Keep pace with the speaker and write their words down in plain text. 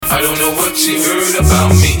I don't know what you heard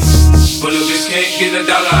about me, but a bitch can't get $1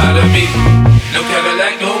 out of me. No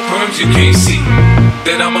Cadillac, no perms, you can't see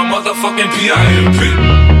that I'm a motherfucking PIMP.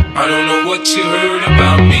 I don't know what you heard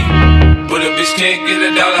about me, but a bitch can't get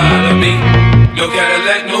 $1 out of me. No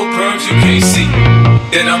Cadillac, no perms, you can't see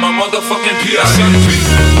that I'm a motherfucking PIMP.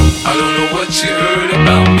 I don't know what you heard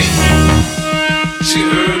about me. She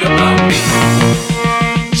heard about me.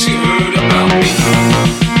 She heard about me.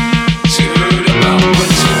 She heard about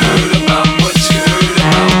what you heard about what you heard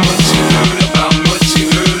about what you heard about what you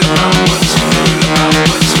heard about what you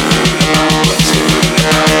heard about what you heard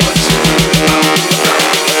about what you heard about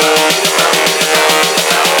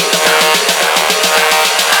what you heard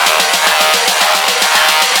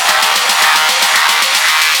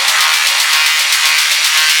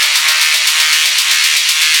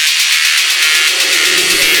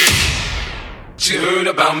about. She heard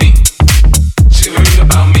about me. She heard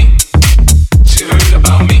about me. She heard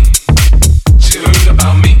about me. She heard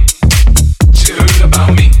about me. She heard about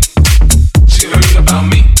me. She heard about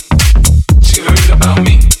me. She heard about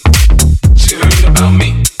me. She heard about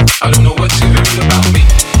me. I don't know what she heard about me.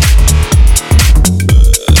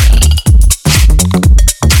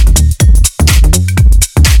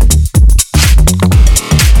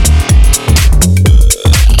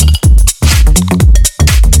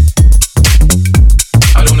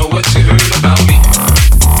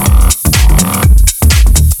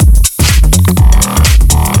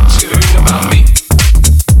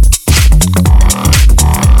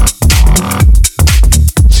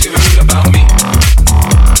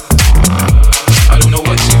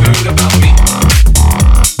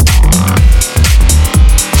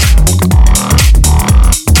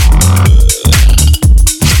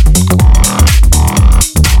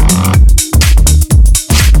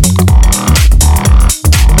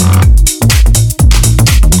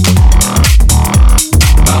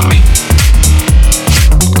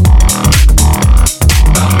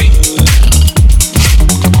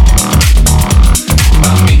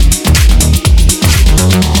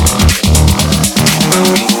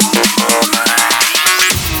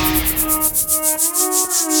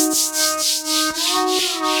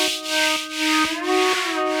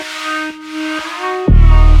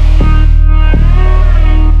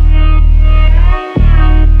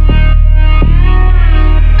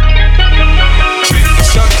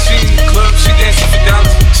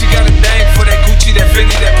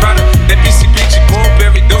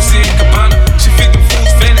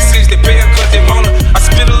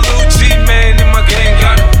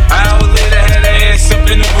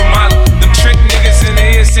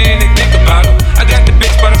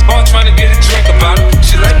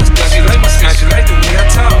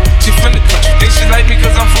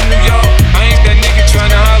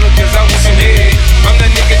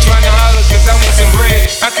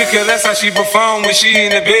 She perform when she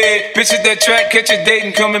in the bed. Bitch at that track, catch a date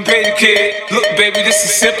and come and pay the kid. Look, baby, this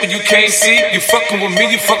is simple, you can't see. You fucking with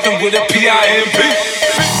me, you fucking with a PIMP.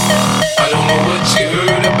 I don't know what you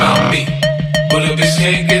heard about me, but a bitch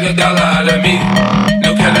can't get $1 out of me.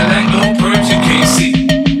 No Cadillac, no perms, you can't see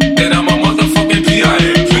that I'm a motherfucking PIMP.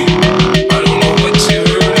 I don't know what you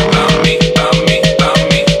heard about me, about me, about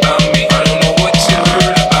me, about me. I don't know what you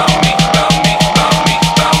heard about me, about me, about me,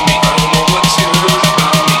 about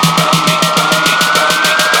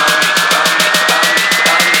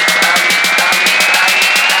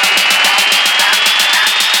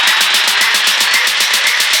me.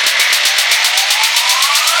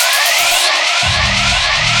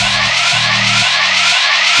 I don't know what you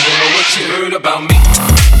heard about me. You heard about me.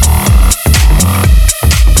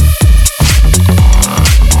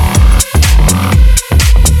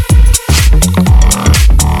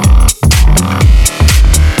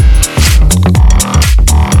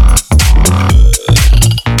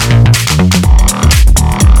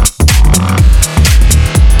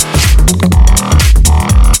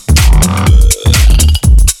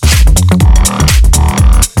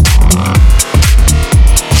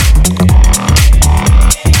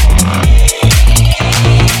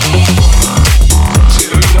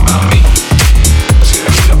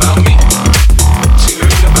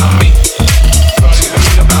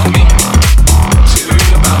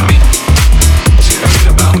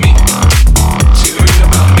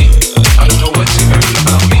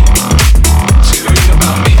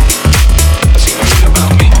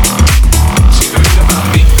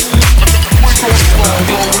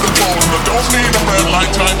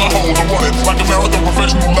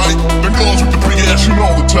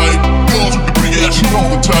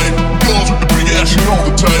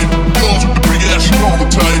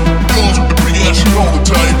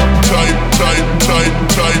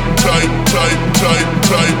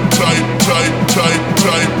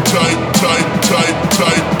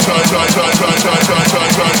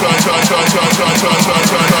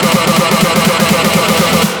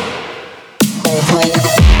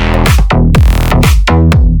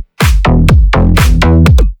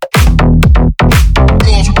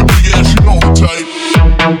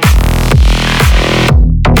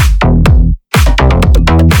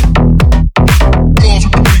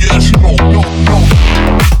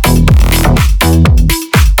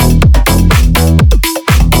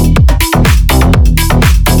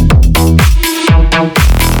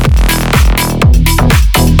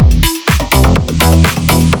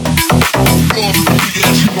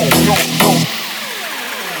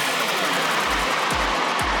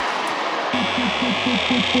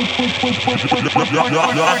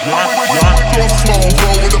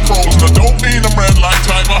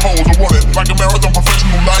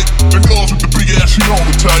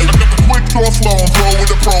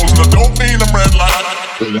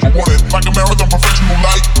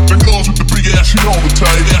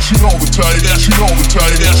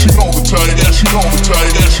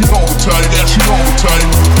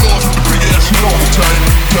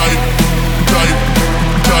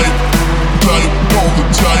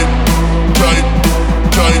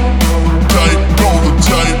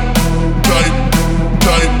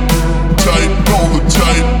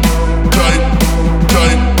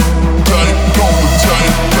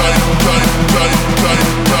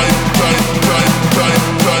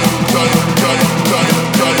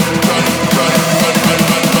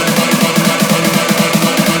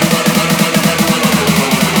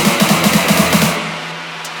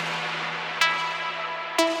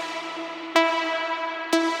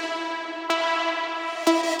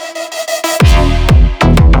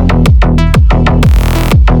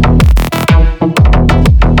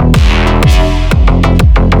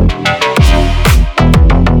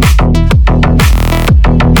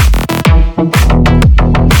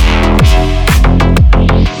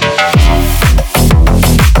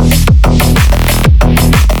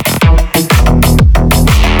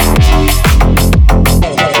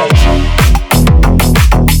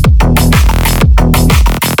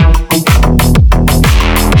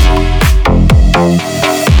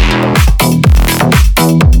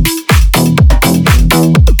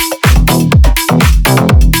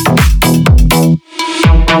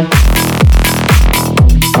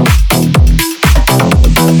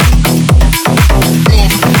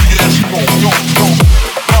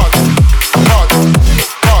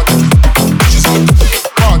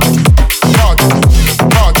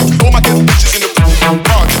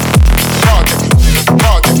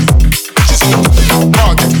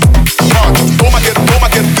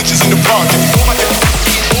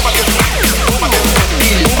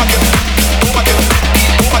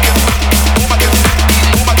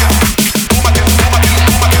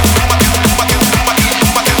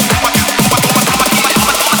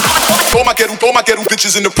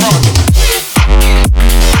 Bitches in the project.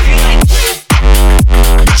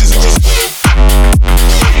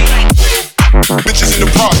 Bitches in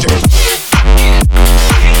the project.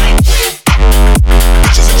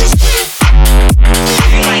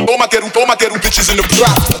 Toma quero bitches in the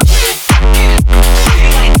project.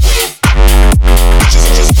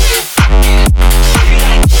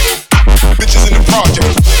 Bitches in the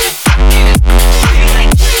project.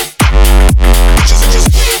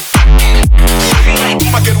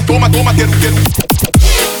 Toma, quero.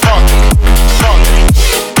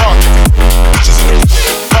 Bitches in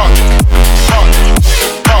the project.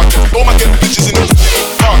 Toma, quero bitches in the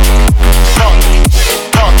project.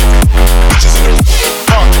 Bitches in the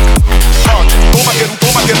project.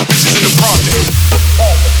 Toma, quero bitches in the project.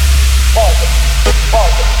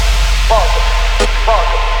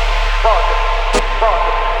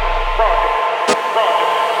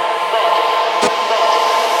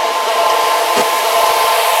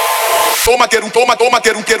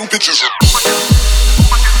 Toma, quero bitches.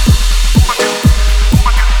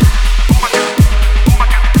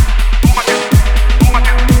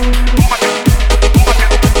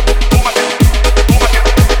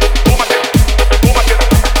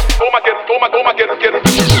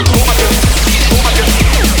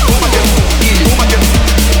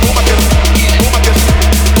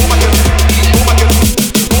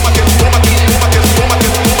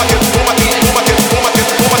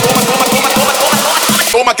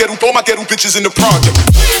 Toma, quero bitches in the project.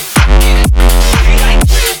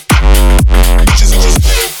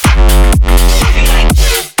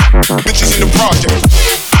 Bitches in the project.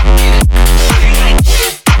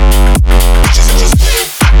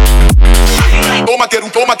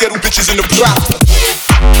 Toma, quero bitches in the project.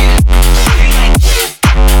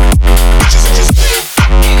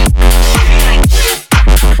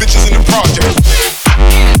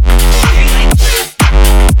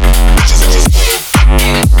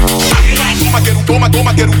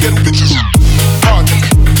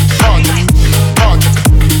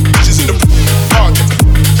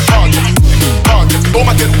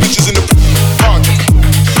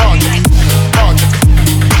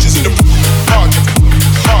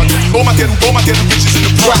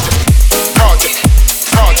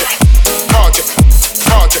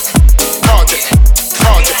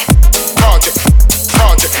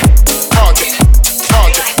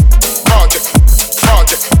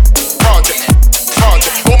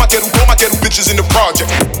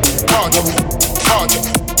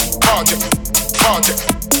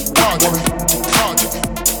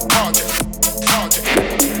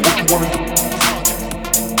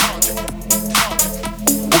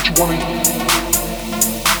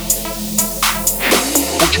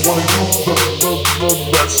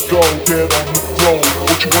 Let's go, get on the floor.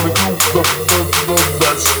 What you wanna do?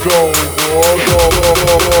 Let's go.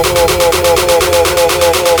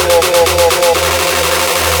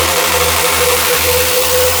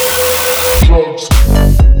 Drugs.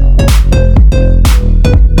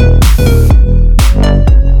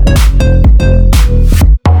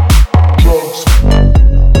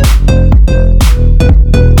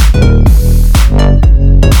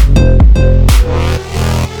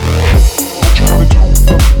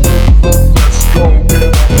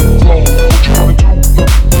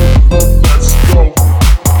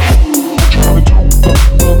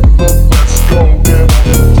 Let's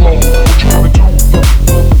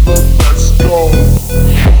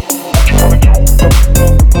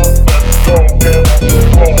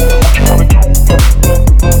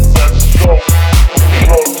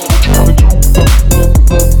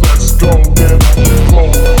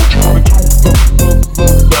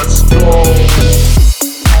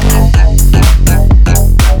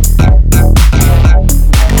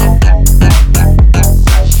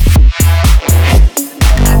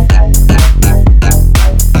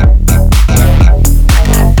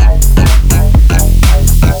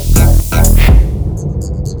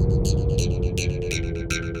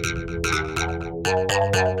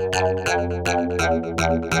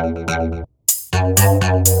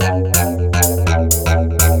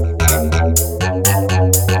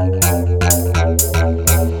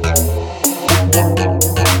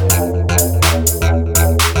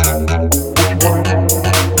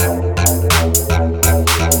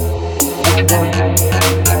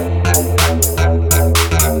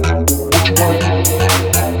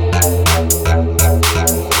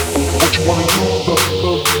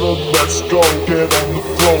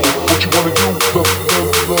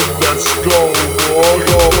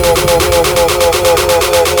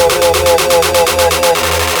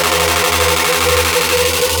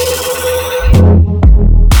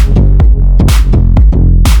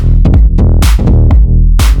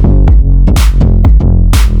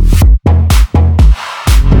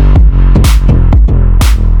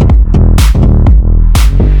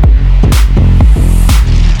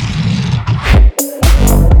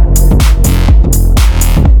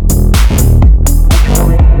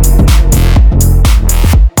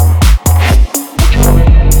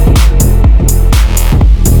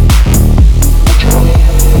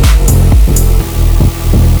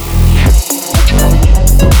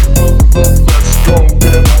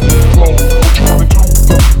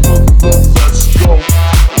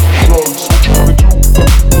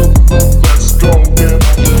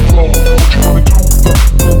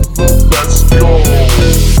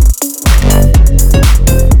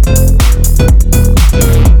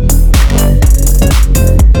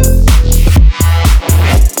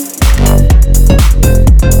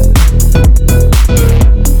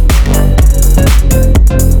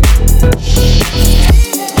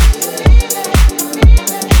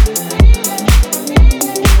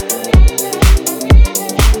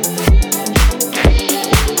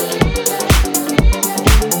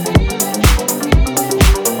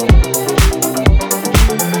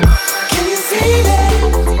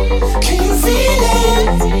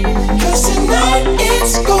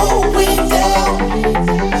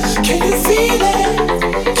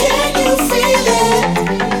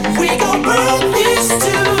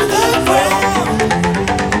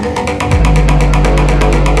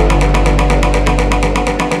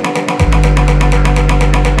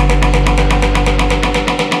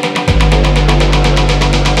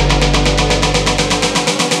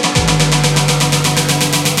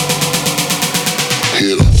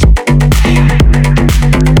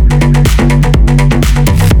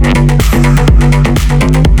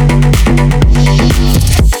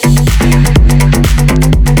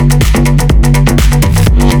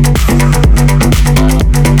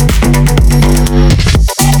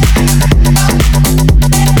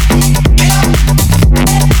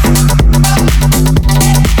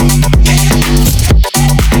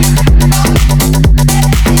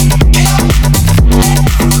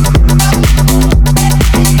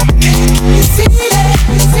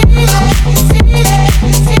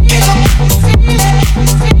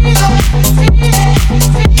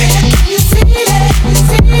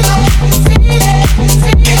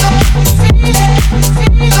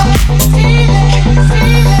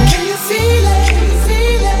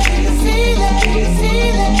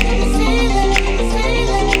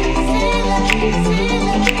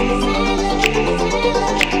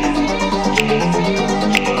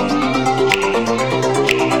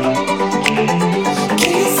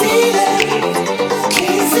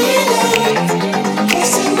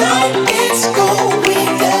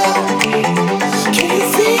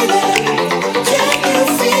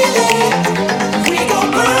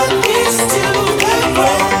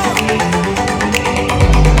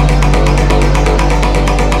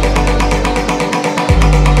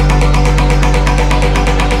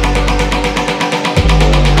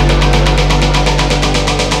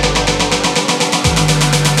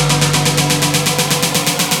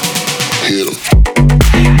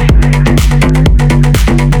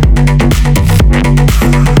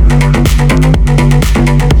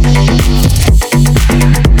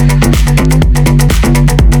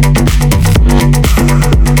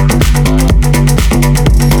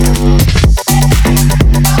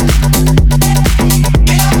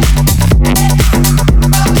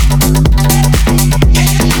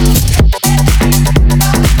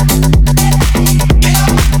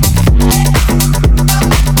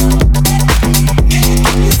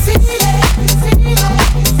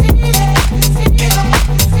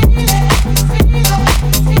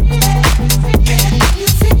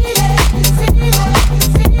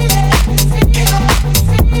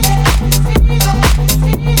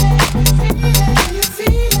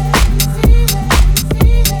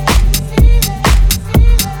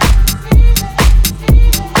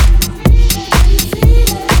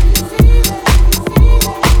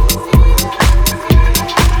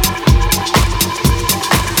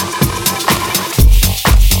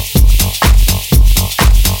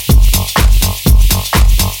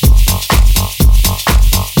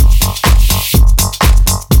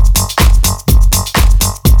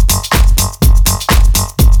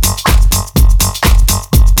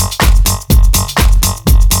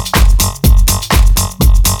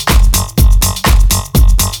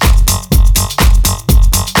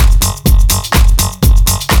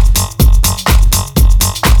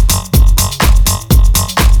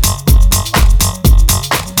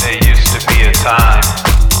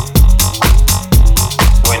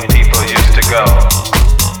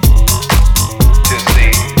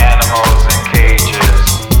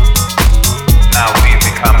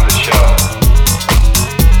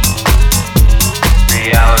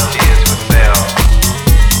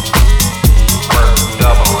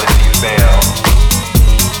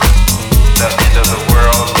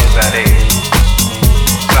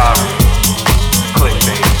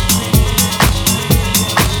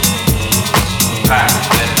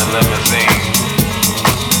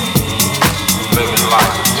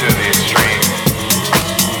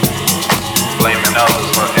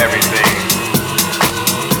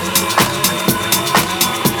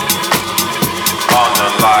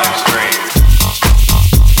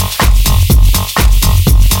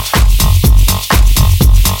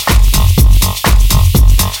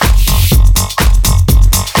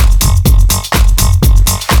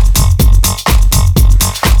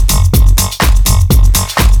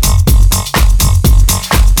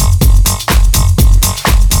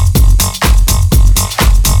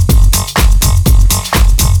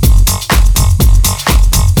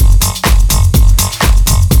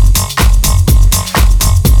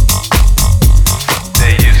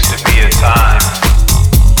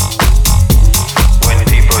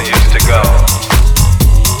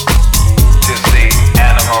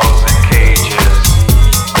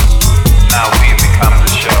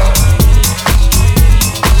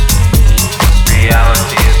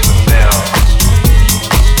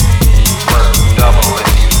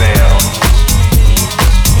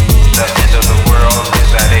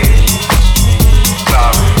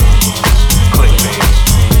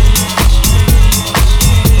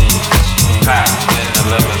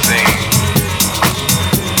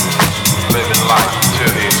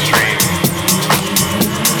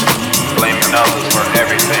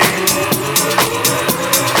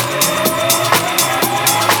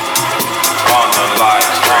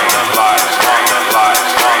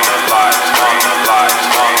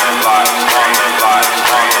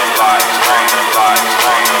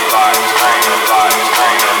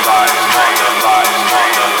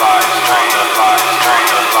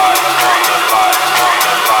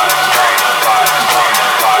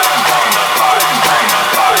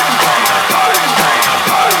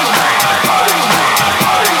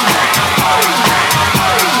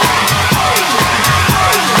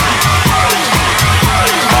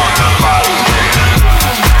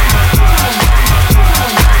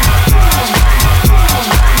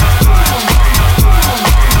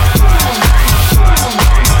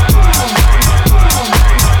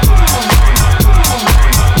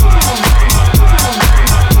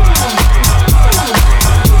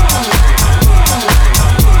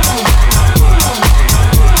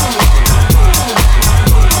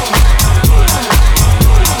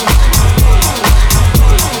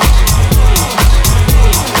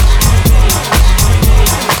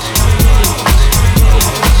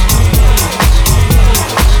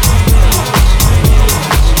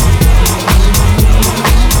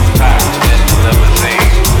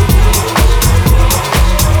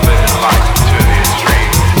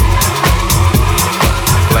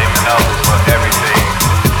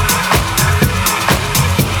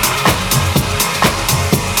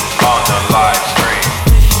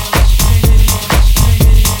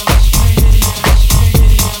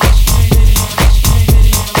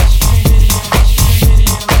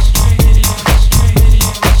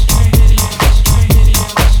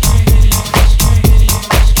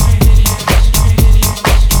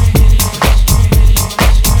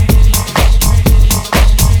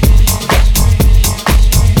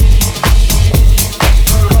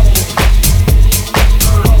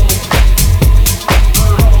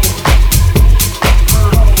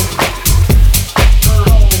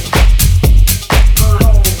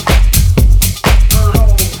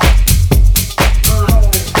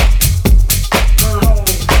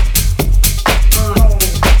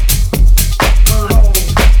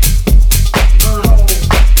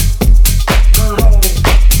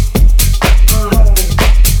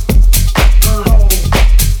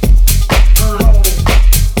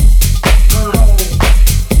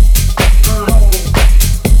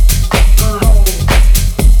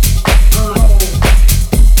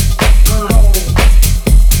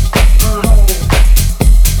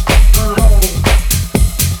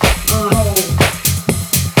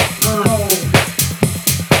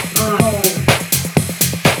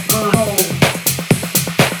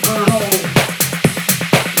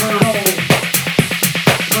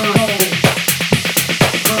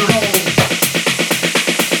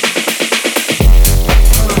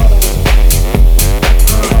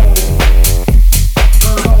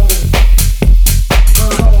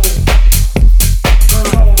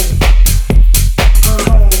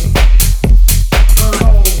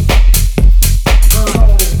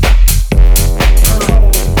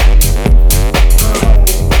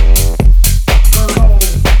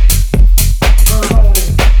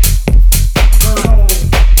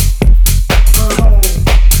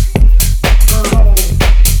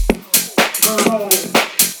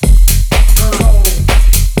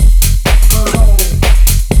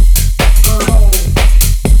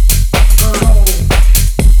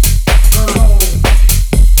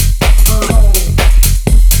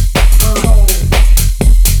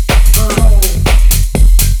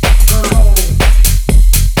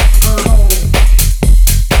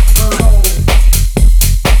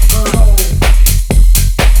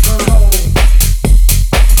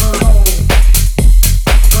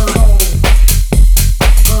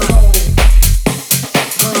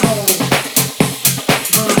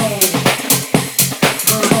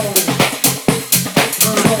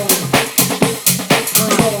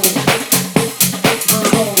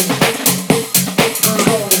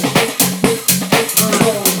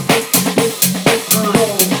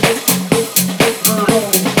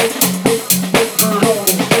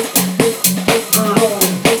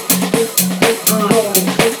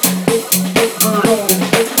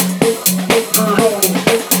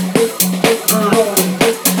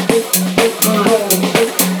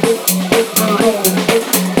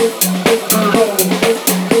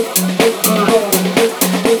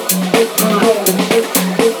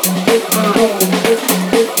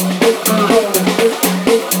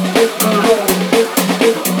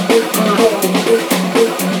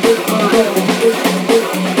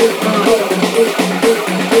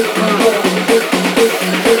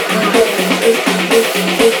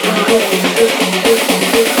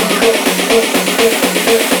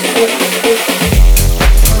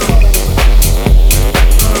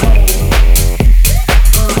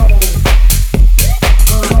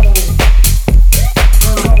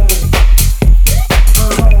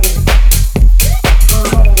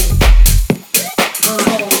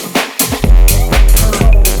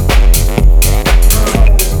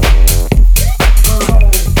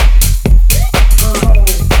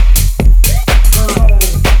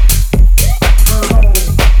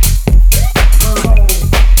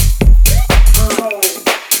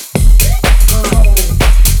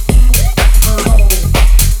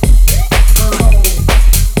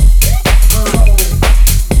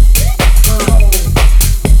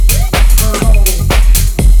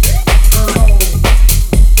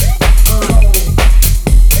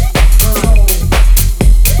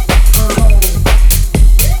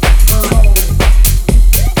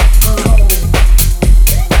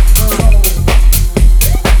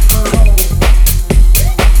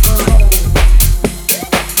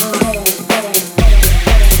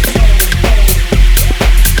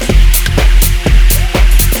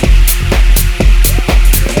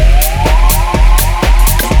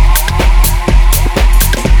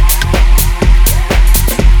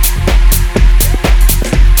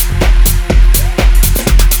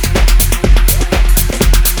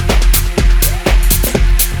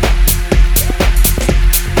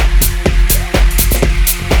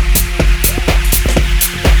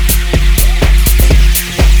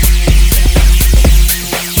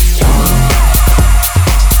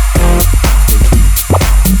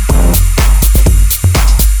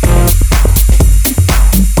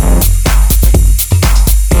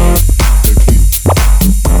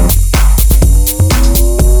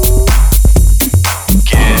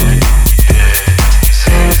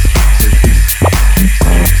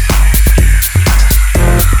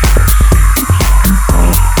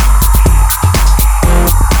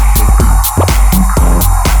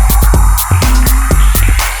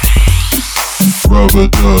Rubber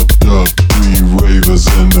dub dub, three ravers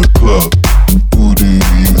in the club. Who do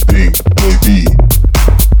you think they be?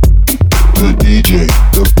 The DJ,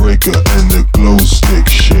 the breaker, and the glow stick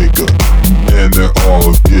shaker. And they're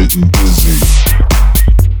all getting busy.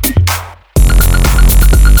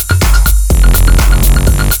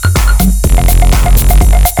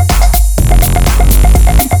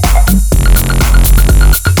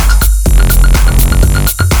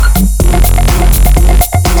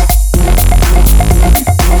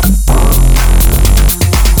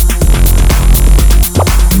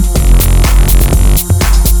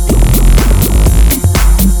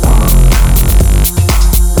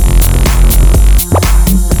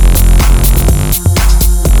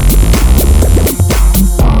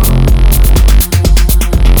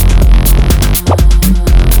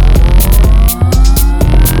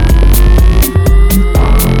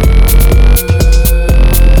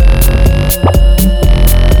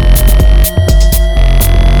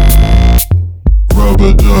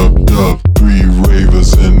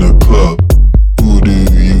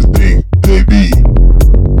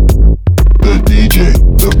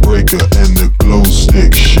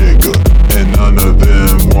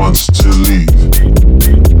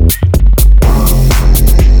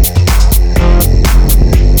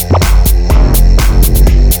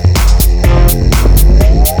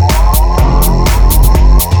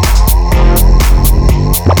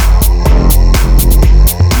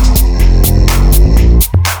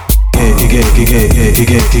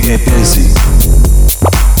 Get busy.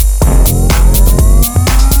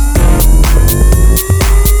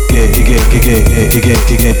 Get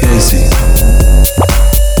busy. Get busy. Get busy.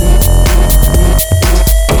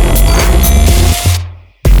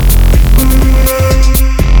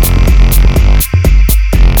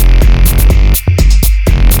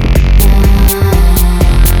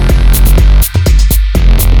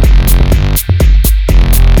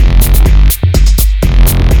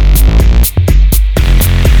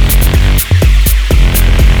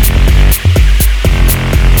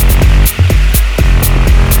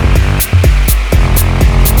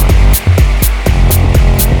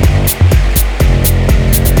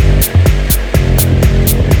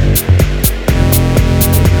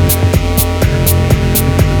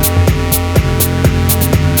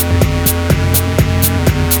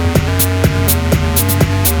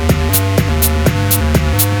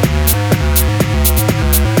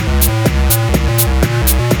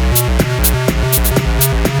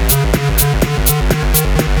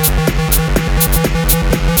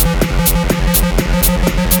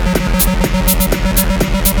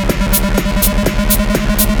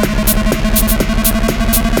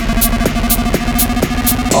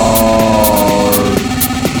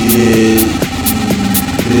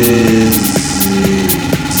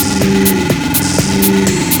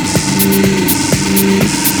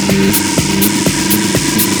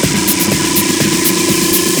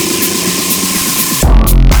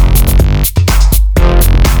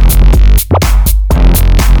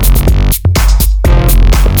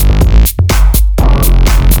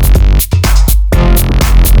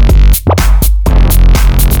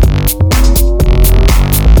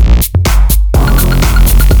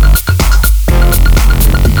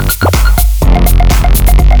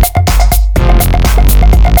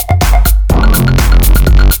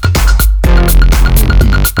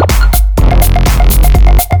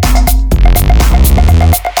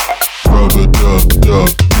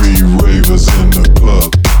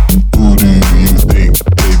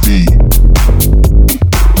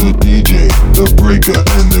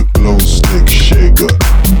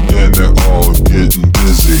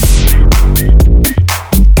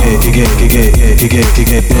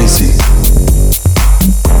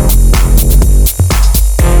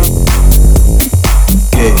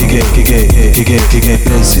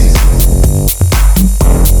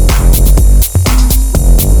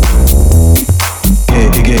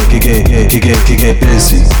 Get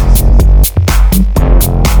busy.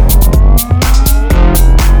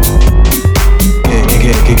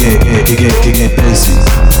 Get busy.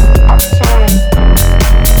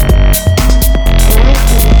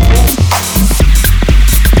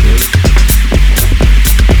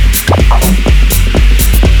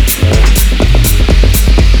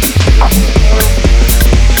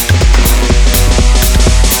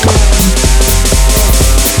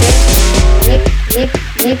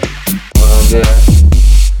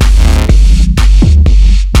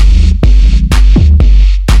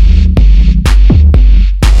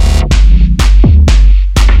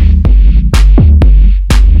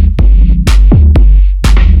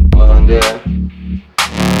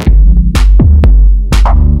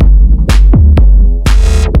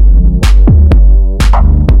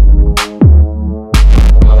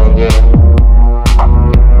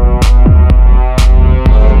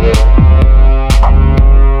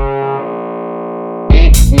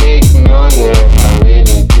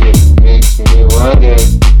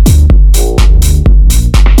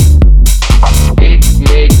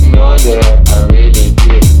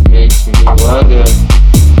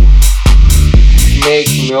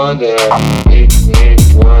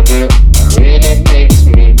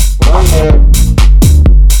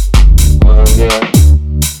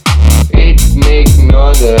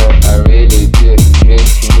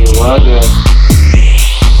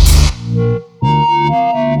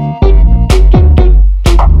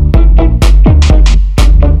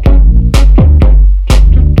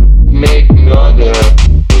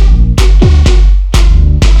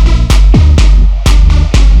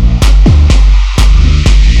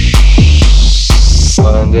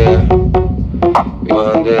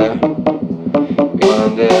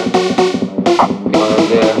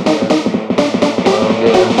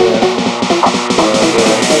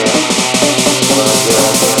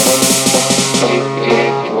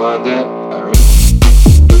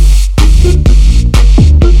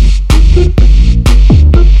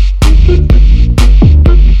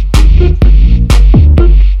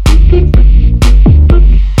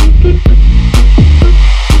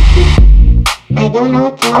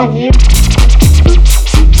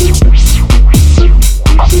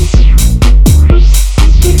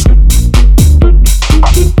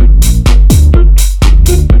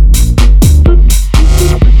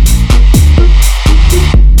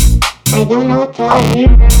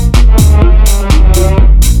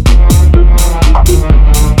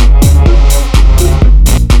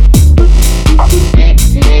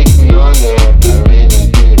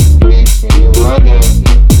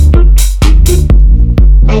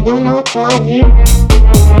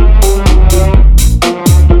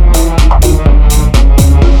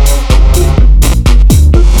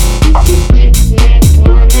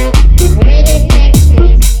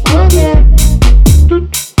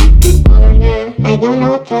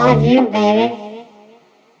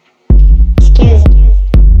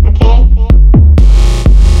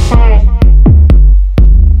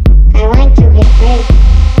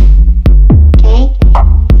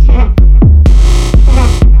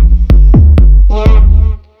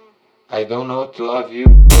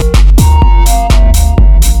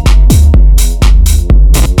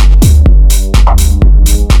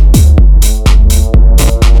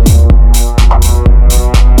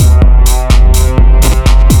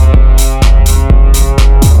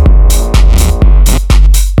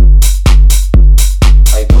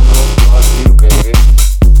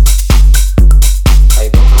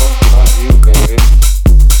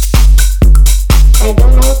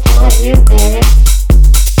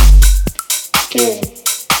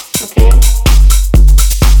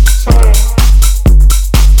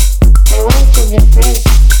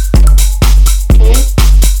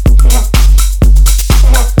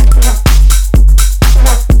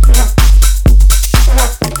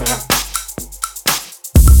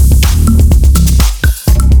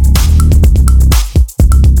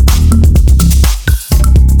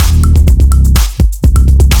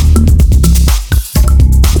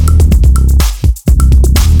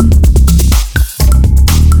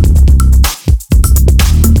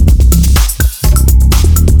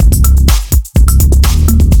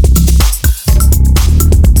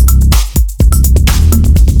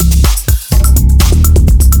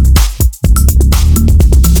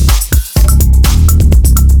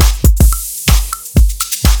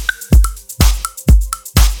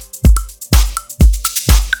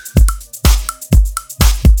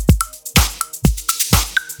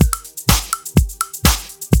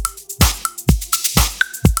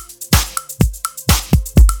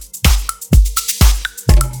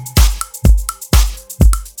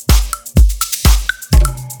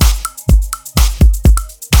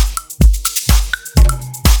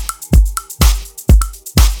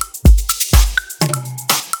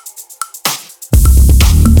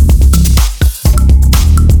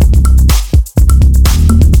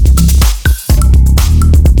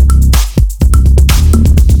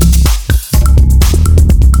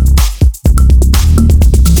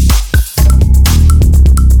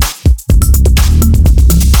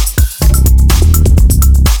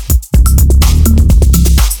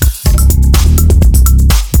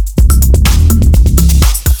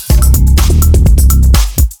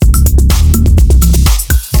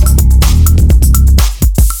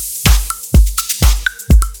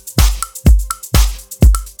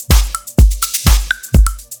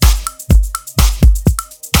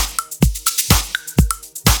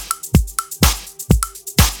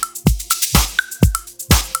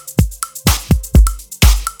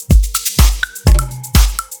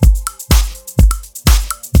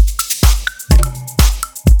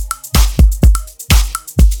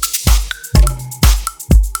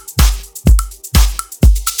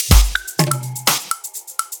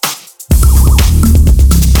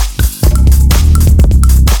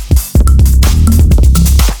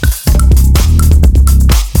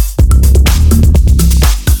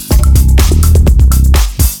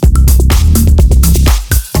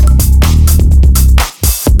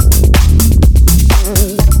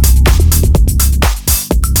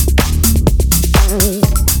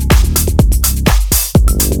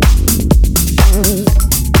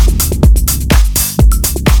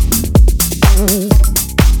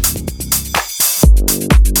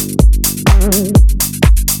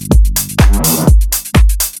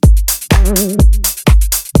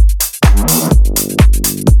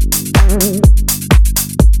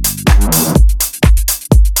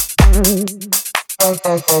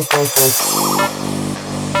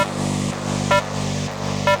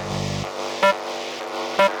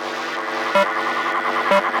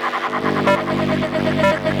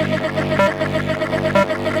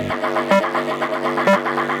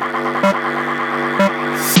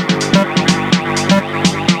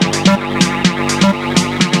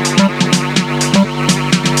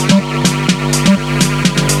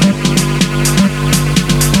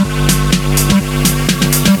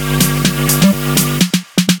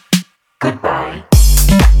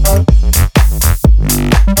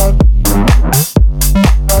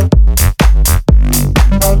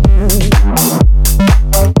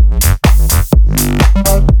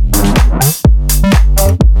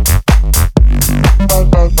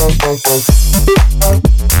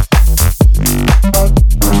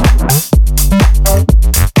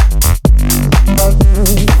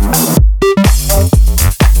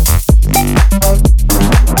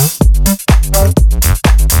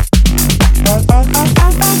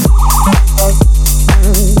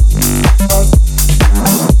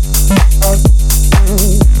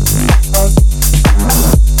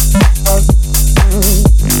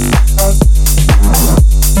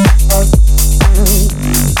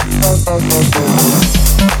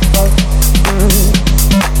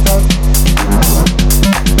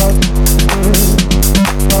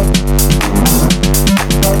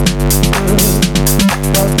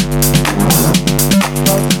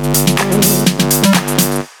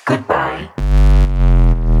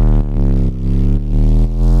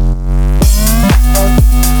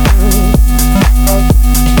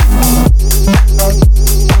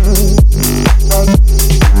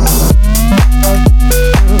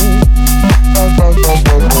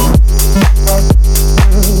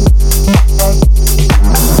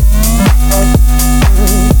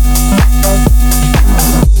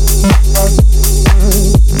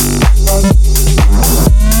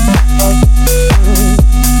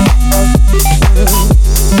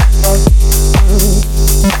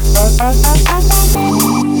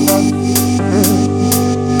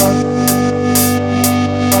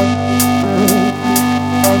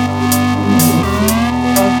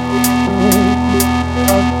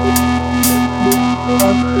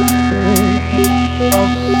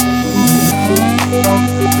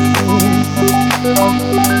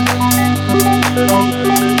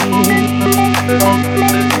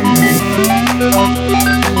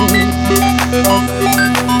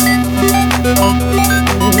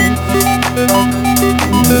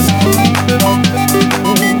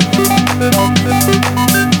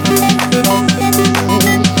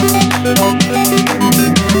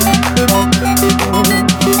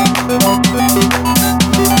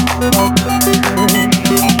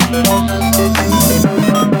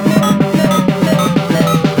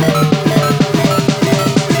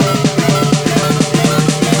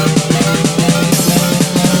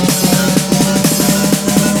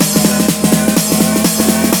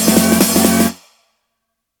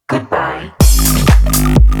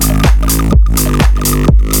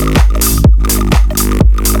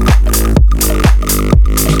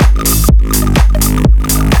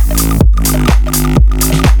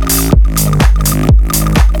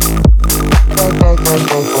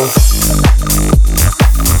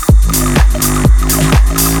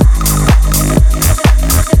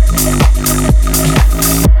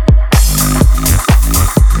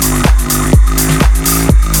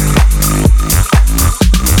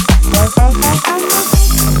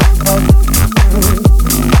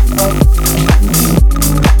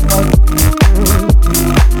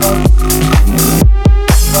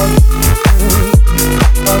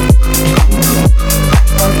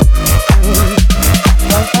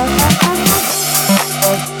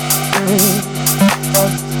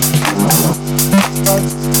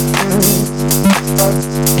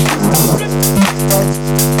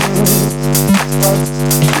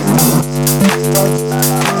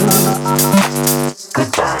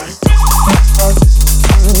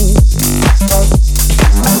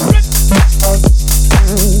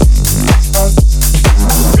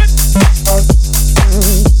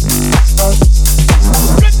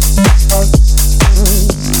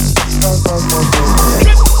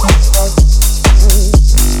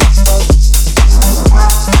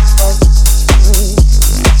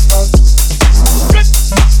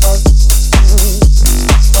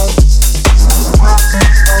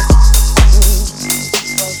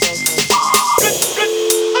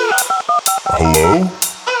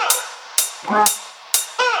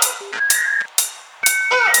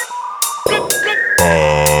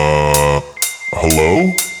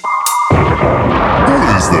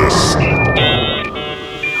 this?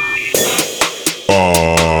 Hello?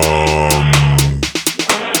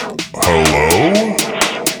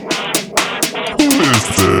 Who is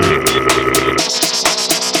this?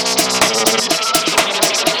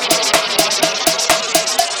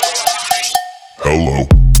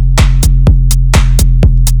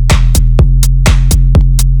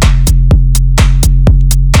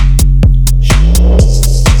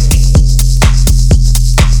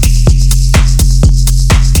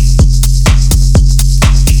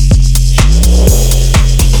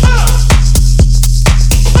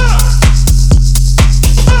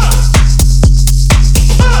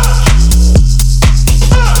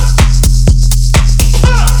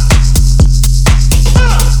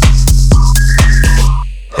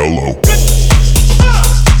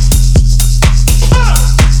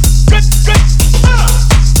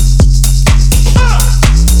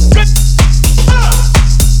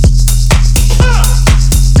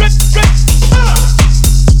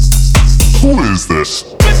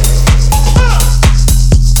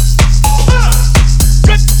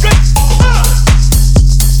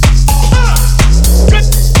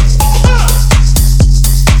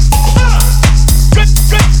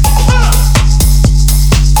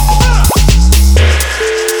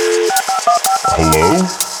 Hello.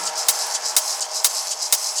 Who is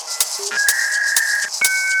this?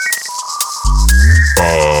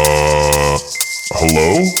 Hello?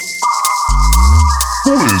 Hello?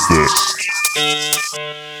 Who is this?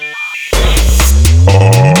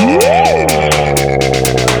 Hello.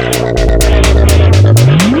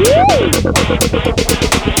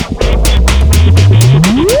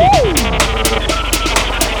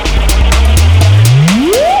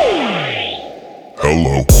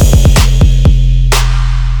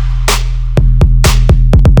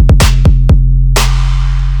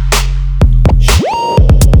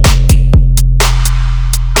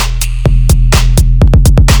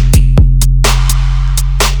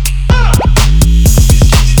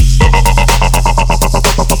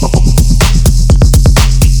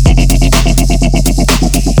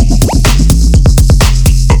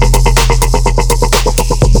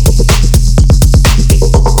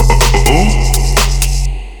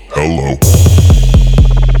 Hello.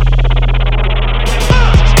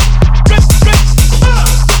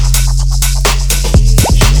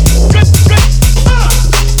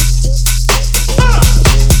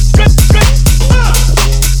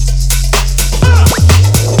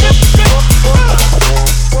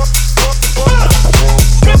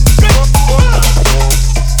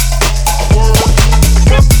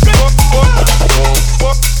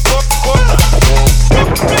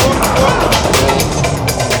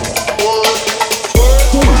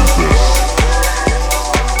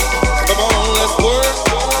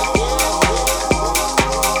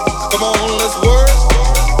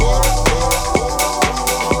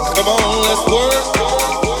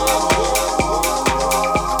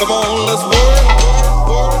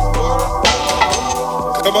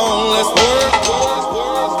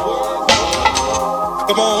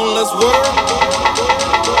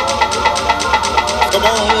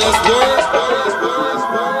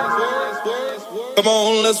 Come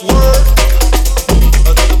on, let's work.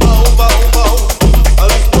 Boom, boom, boom.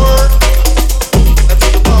 Let's work. Let's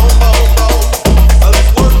do the boom, boom, boom. Let's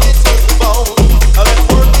work it to the bone. Let's work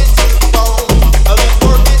it to the bone. Let's work it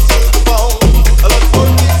to the bone. Let's work it to the bone.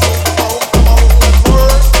 Come on, let's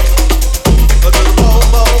work. Let's do the boom,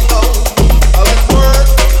 boom, boom. Let's work.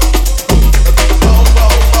 Let's do the boom,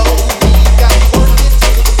 boom, boom. We gotta work it to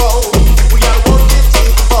the bone. We gotta work it to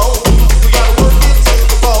the bone. We gotta work it to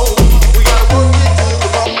the bone. We gotta work it to the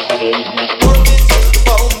bone.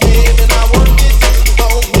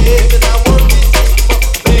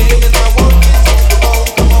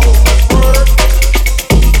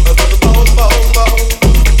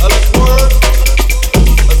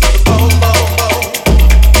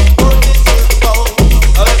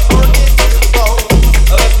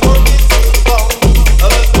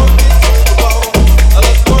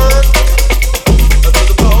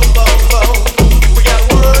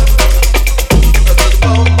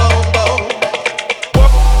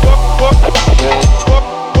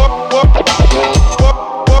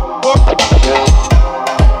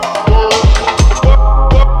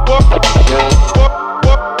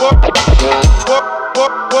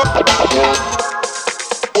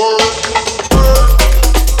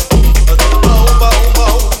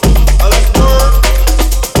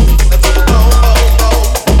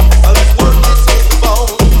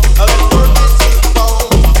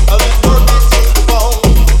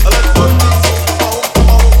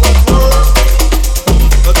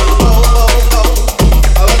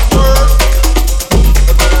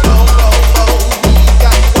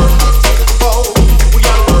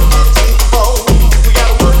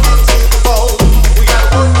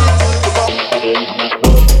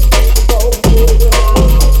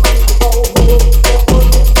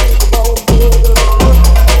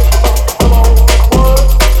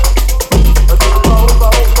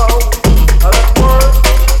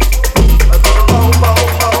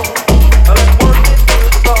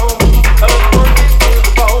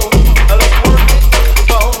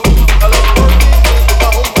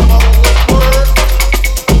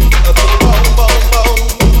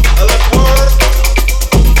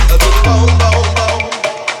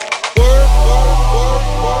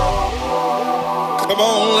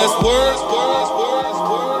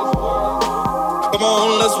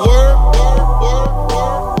 let's work.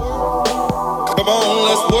 Come on,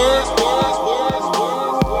 let's work.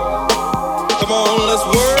 Come on, let's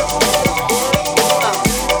work.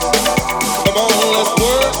 Come on, let's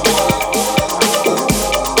work.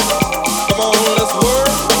 Come on, let's work.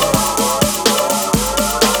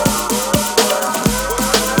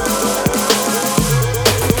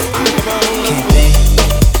 Can't think,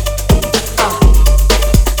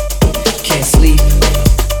 can't sleep,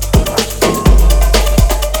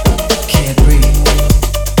 can't breathe.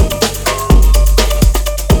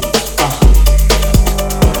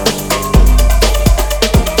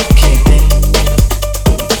 Can't think,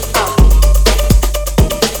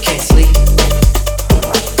 can't sleep,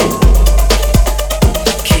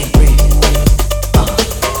 can't breathe.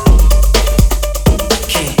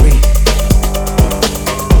 Can't breathe. Can't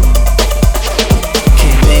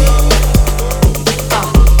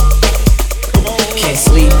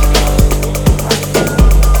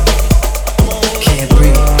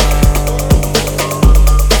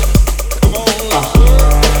think,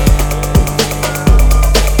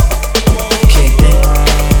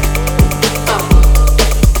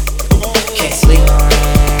 can't sleep,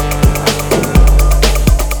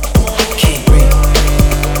 can't breathe.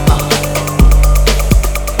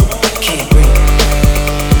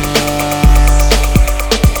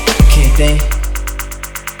 Can't think,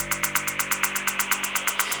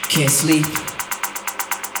 can't sleep,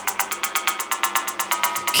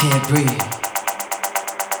 can't breathe. Can't breathe.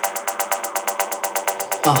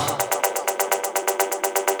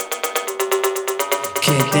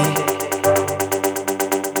 Can't think,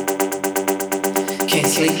 can't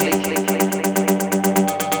sleep, can't breathe. Can't think, can't sleep, can't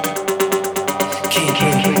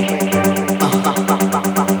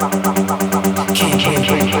breathe. Can't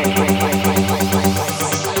breathe.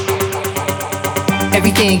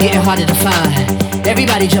 Everything getting harder to find.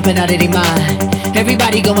 Everybody jumping out of their mind.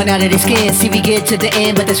 Everybody going out of their skin. See, we get to the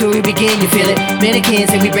end, but that's where we begin. You feel it?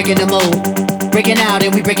 Mannequins and we breaking the mold. Breaking out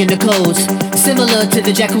and we breaking the codes. Similar to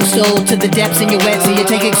the jack who stole to the depths in your wet, so you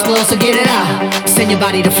take explode, so get it out. Send your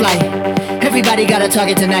body to flight. Everybody got a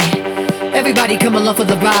target tonight. Everybody come along for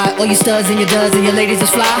the ride. All you studs and your duds and your ladies is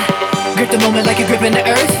fly. Grip the moment like you're gripping the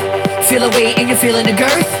earth. Feel a weight and you're feeling the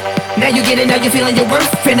girth. Now you get it, now you're feeling your worth.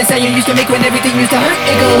 Fitness how you used to make when everything used to hurt.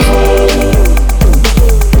 It goes.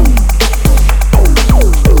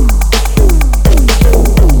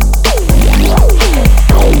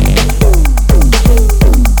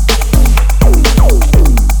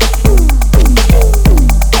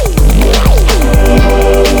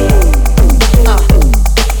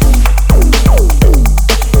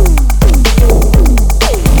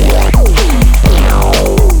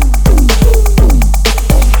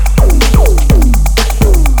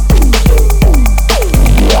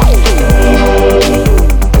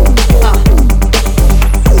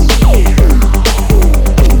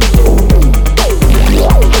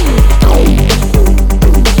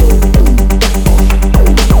 Can't think,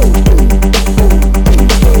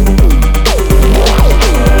 can't sleep,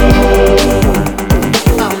 can't breathe.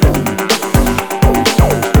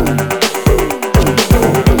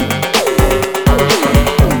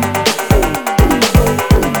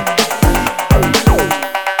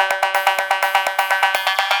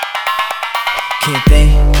 Can't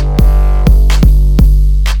think,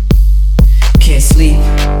 can't sleep,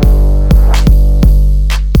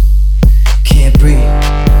 can't breathe.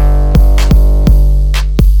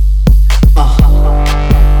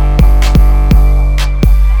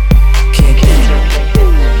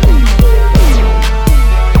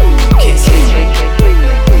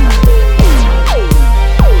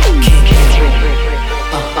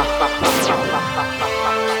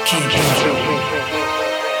 Can't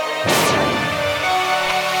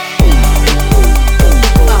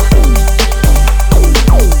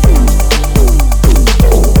breathe.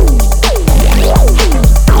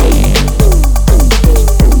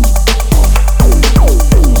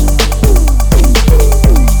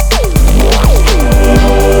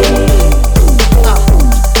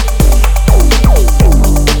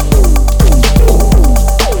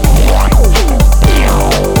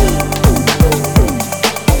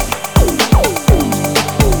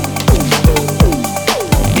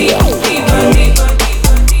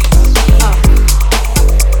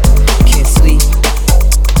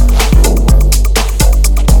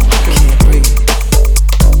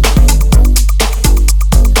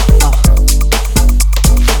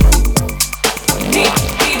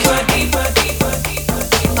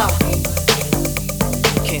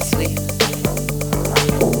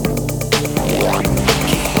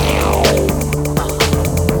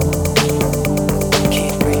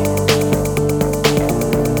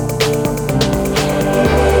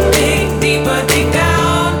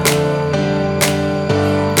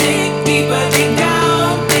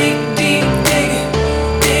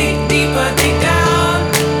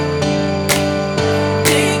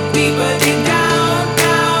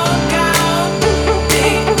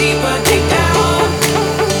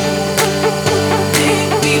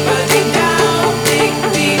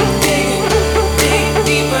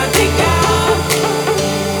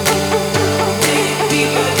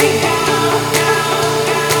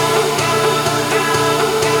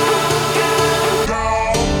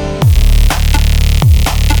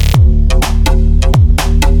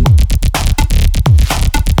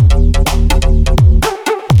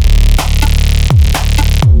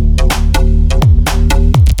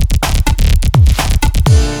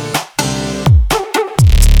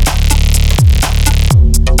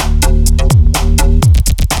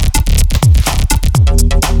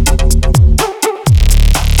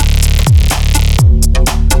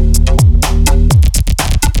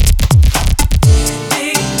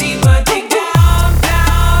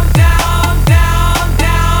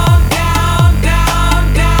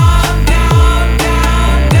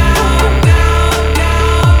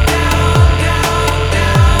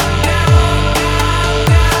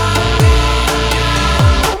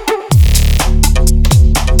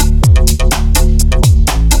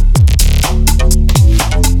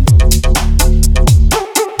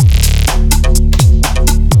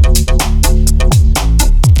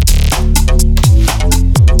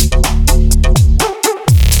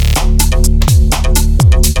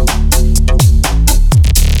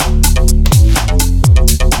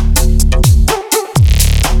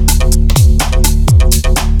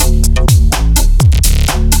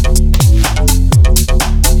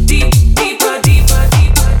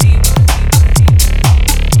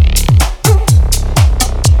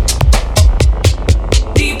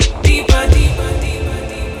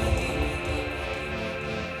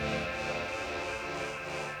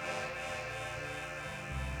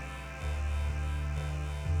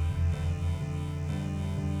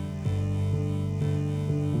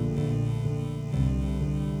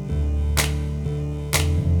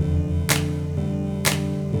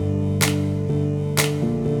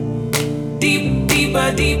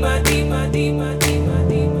 deeper, deeper, deeper, deeper, deeper,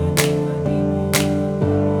 deeper,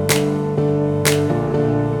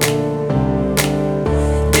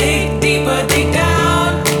 dig deeper, dig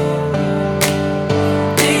down,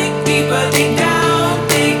 dig deeper, dig down,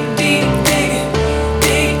 dig deep,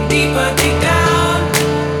 dig deeper, dig down,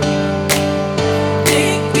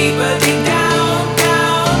 dig deeper, dig down,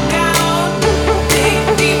 down, down, dig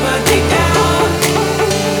deeper, dig down,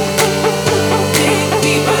 dig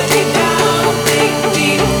deeper, dig down, dig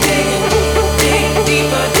deep, dig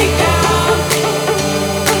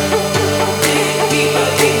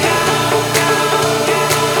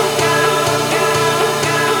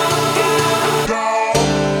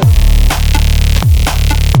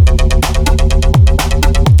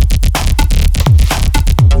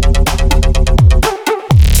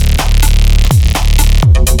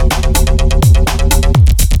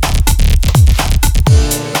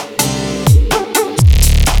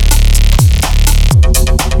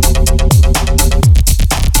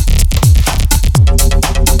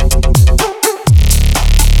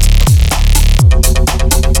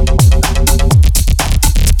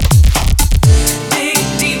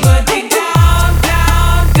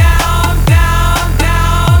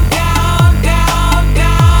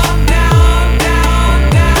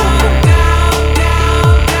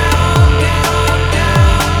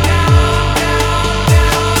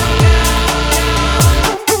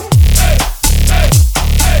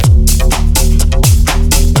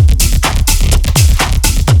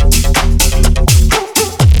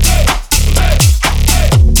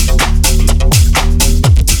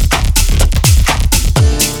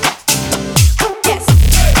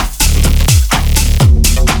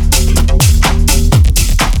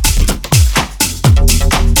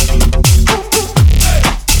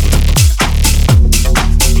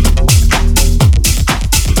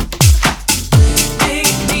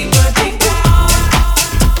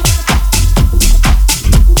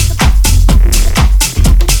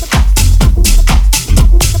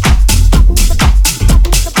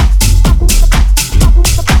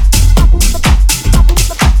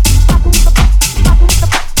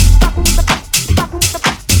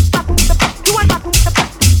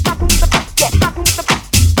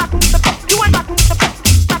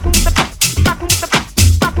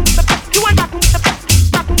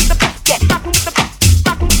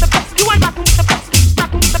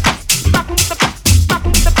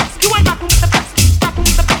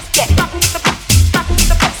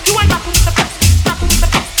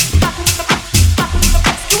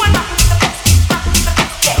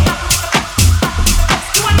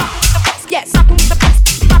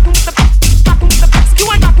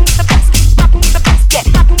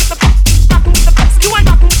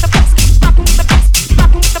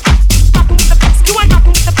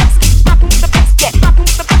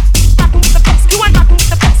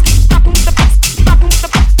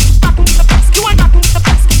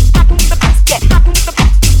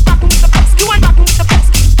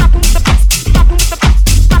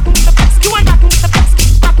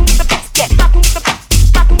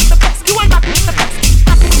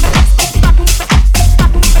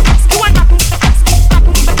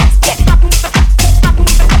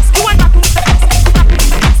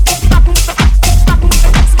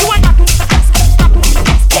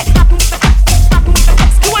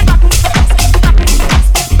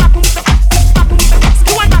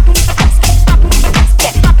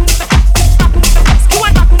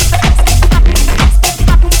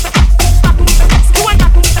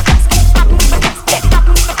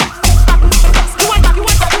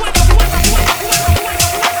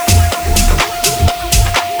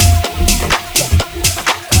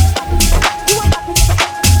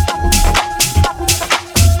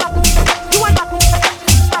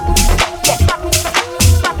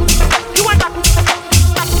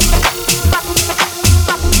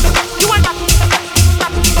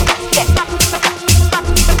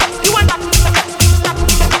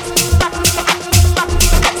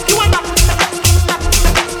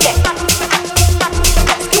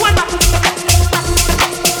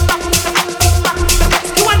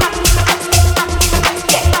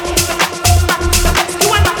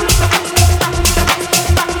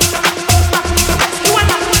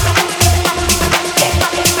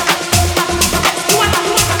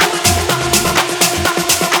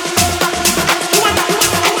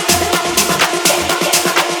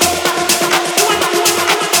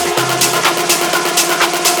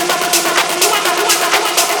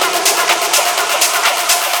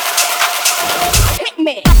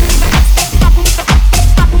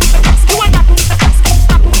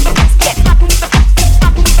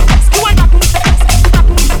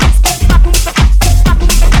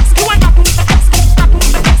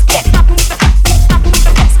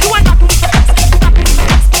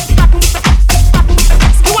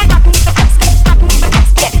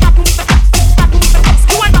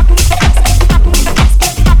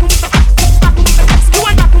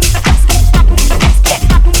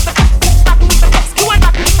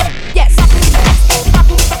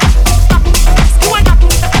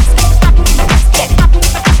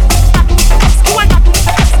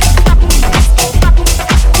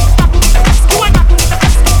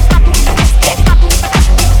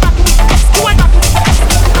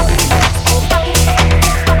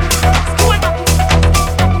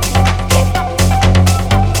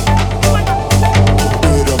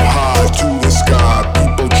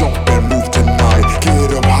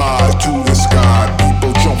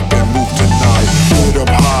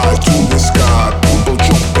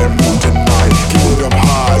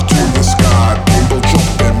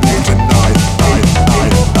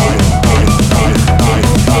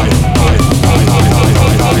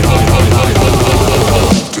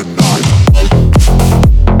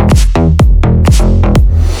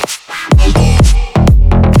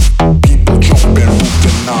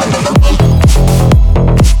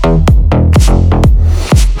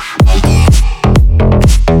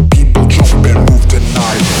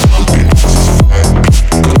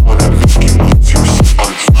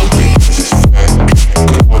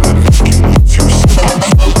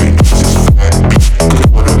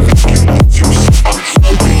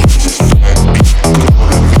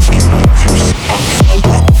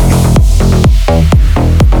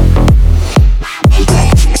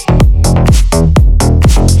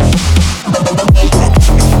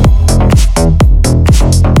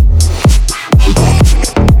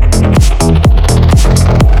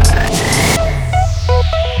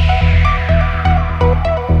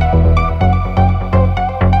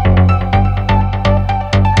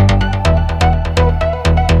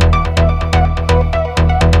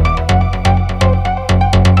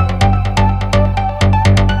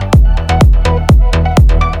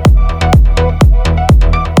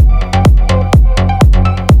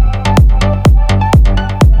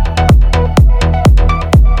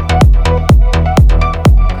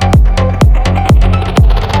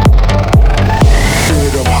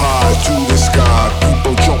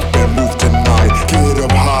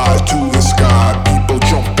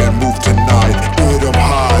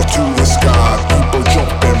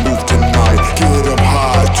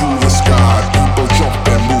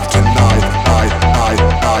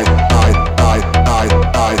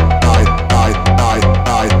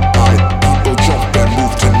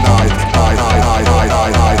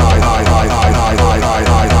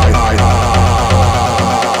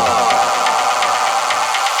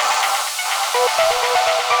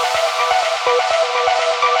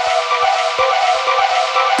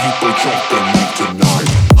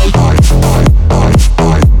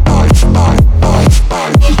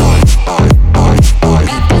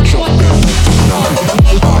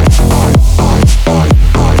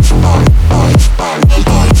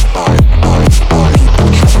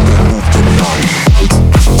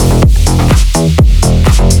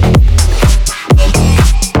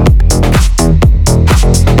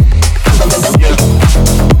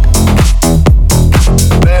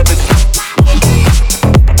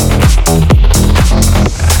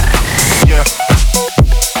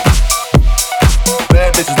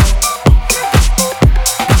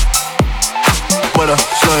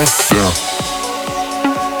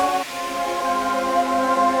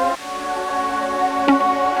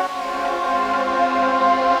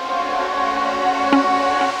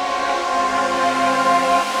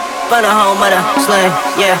Fun a home, mother, slang,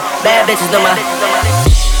 yeah. Bad bitches do my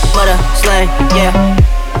mother, slang, yeah.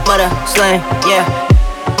 Mother, slang, yeah.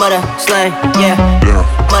 Mother, slang, yeah.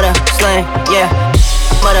 Mother, slang, yeah.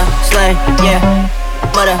 Mother, slang, yeah.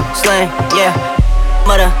 Mother, slang, yeah.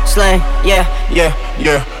 Mother, slang, yeah. Yeah,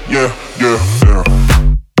 yeah, yeah, yeah, yeah.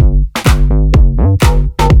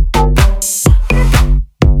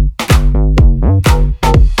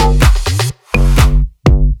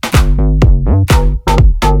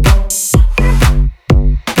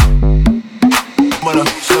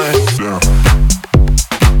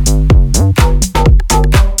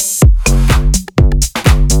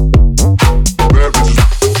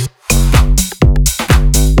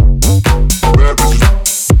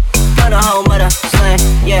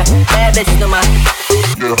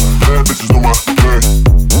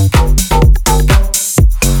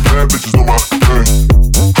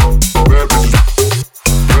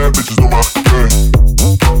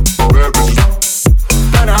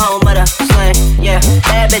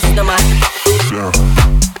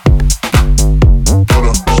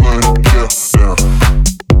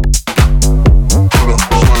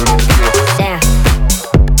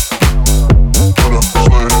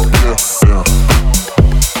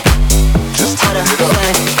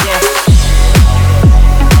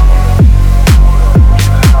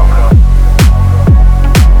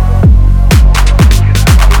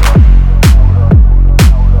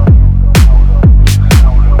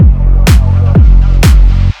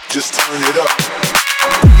 Just turn it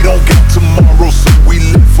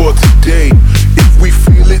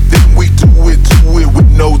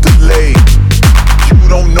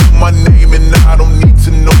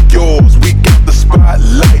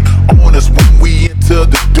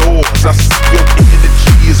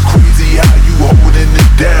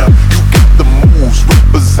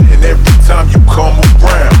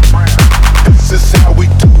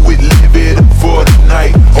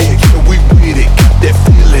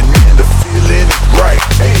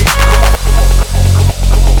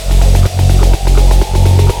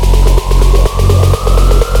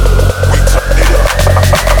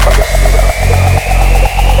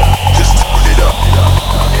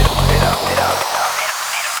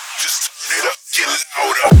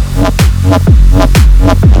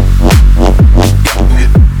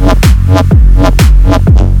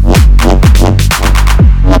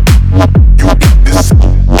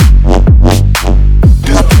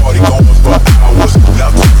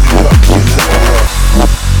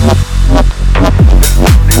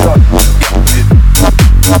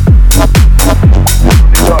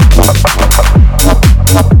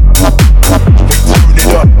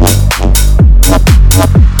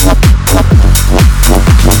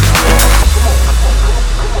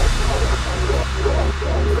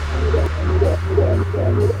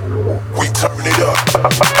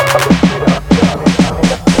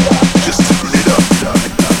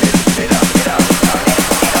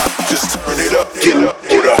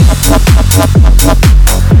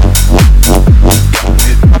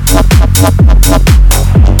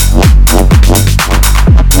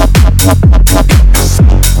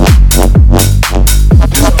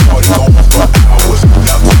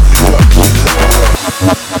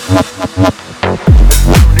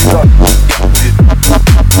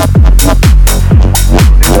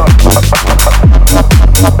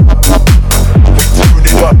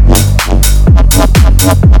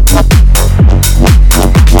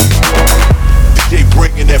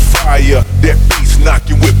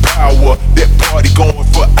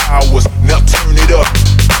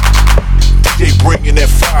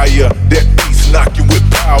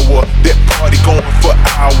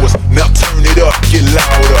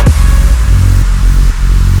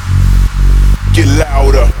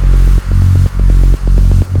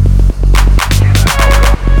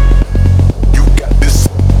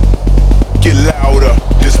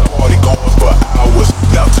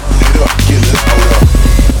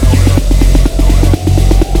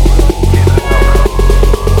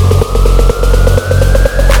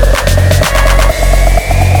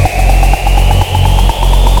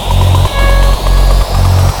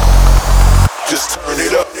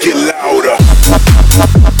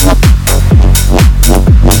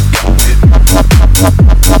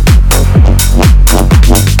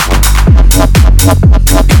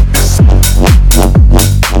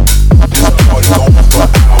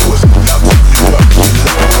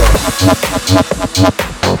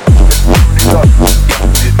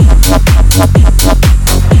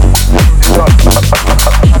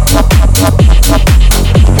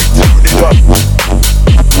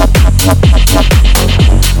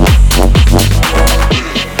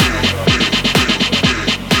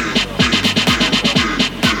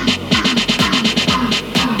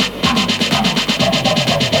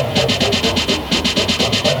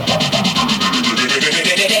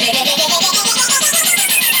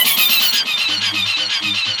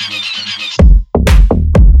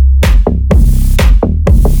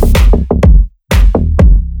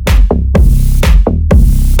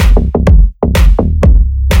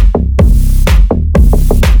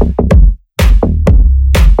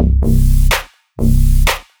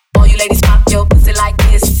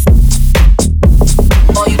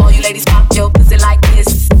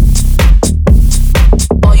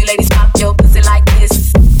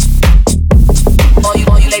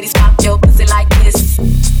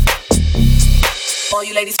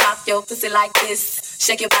like this.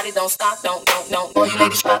 Shake your body, don't stop, don't. All you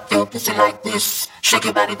ladies pop your pussy like this. Shake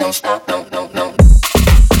your body, don't stop, don't.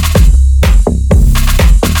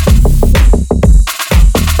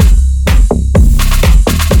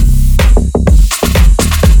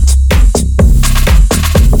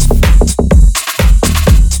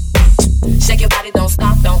 Shake your body, don't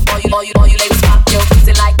stop, don't. All you ladies pop your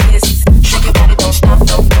pussy like this. Shake your body, don't stop,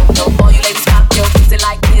 don't. All you ladies pop your pussy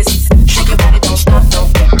like this. Shake your body, don't stop,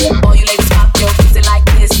 don't. All you ladies pop your pussy like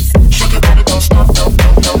this. Shake your body, don't stop,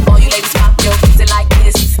 don't. All you ladies pop your pussy like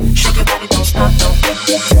this. Shake your body, don't stop, don't.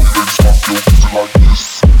 All you ladies pop your pussy like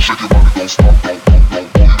this. Shake your body, don't stop,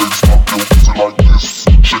 don't.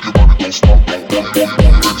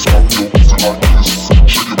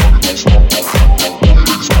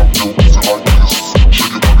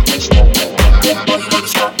 All you ladies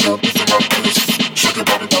pop your pussy like this. Shake your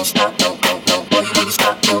body, don't stop, don't. All you ladies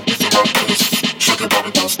pop your pussy like this. Shake your body, don't stop, don't. All you ladies pop your pussy like this. Shake your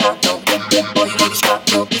body, don't stop, don't. All you ladies pop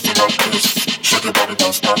your pussy like this. Shake your body,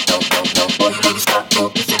 don't stop, don't. All you ladies pop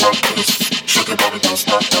your pussy like this. Shake your body, don't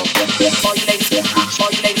stop, don't.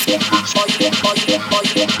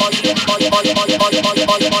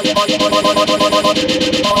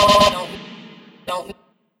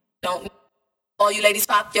 All you ladies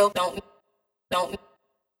pop your pussy like this. Shake your body, don't stop,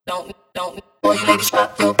 don't. All you ladies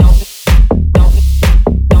pop your pussy like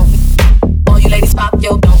this. Shake your body, don't stop, don't. All you ladies, all you ladies pop your don't. All you ladies pop your don't. All you ladies pop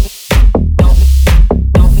your don't.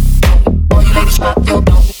 All you ladies pop your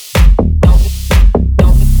don't.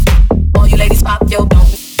 All you ladies pop your don't.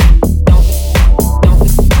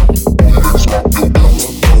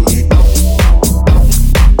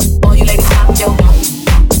 All you ladies pop your don't.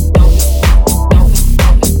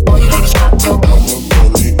 All you ladies pop your don't.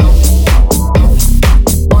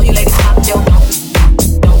 All you ladies pop your don't.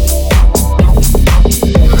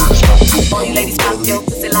 All you ladies pop your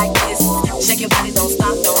pussy like this. Shake your body, don't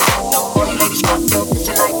stop, don't. All you ladies pop your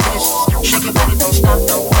pussy like this. Shake your body, don't stop,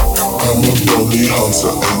 don't. I'm a bunny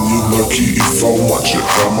hunter and you're lucky if I watch it.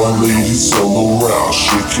 Got my ladies all around,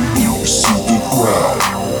 shaking booties to the ground.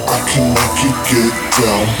 I can make you get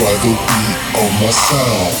down by the beat on my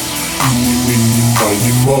sound. Mini,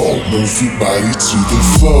 mighty, mo, move your body to the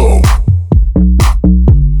flow.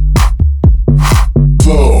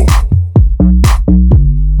 Flow.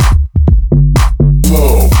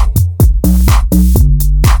 Flow.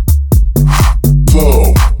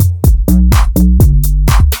 Flow.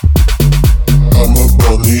 I'm a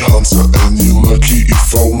bunny hunter and you're lucky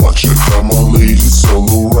if I watch it. Got my ladies all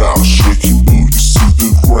around, shaking booties to the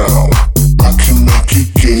ground. I can make you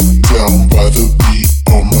get down by the beat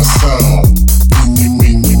on my sound.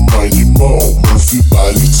 Mini, mighty, mo, move your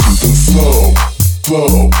body to the flow.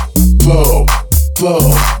 Flow, flow,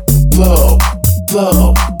 flow, flow, flow,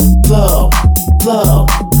 flow, flow, flow,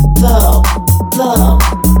 flow,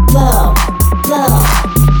 flow, flow,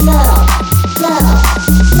 flow, flow,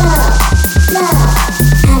 flow.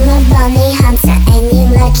 I'm a bunny hunter and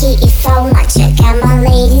you're lucky if I watch it. Got my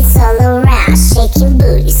ladies all around, shaking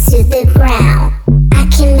booties to the ground. I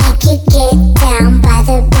can make you get down by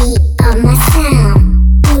the beat on my sound.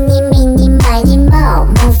 Mini, mighty, mo,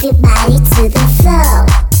 move your body to the flow.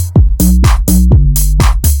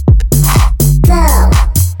 Flow.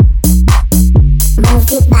 Move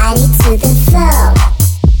your body to the flow.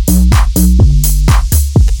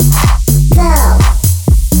 Flow.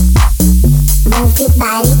 Move your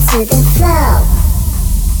body to the flow.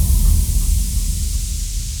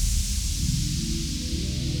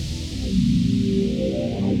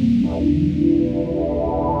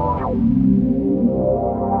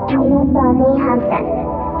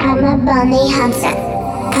 I'm a bunny hunter.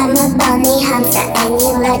 I'm a bunny hunter and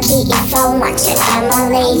you're lucky if I watch it. Got my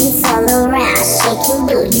ladies all around, shaking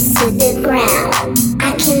booties to the ground. I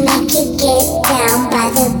can make you get down by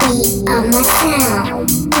the beat on my sound.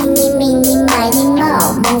 Mini, mighty, mo,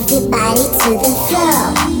 move your body to the flow.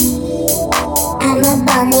 I'm a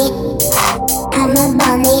bunny. I'm a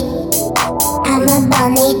bunny. I'm a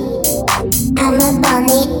bunny. I'm a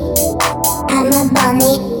bunny. I'm a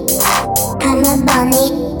bunny. I'm a bunny.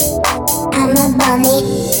 I'm a bunny.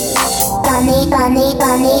 Bunny, bunny,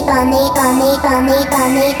 bunny, bunny, bunny, bunny, bunny,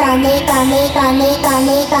 bunny, bunny, bunny, bunny,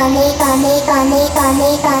 bunny, bunny, bunny, bunny, bunny,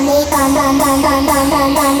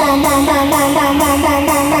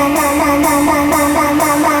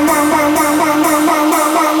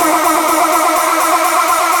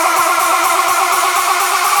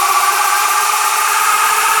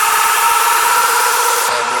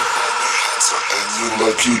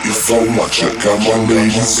 lucky if I watch it. Got my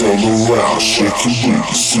ladies all around, shaking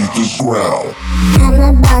booties to the ground. I'm a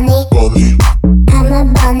bunny.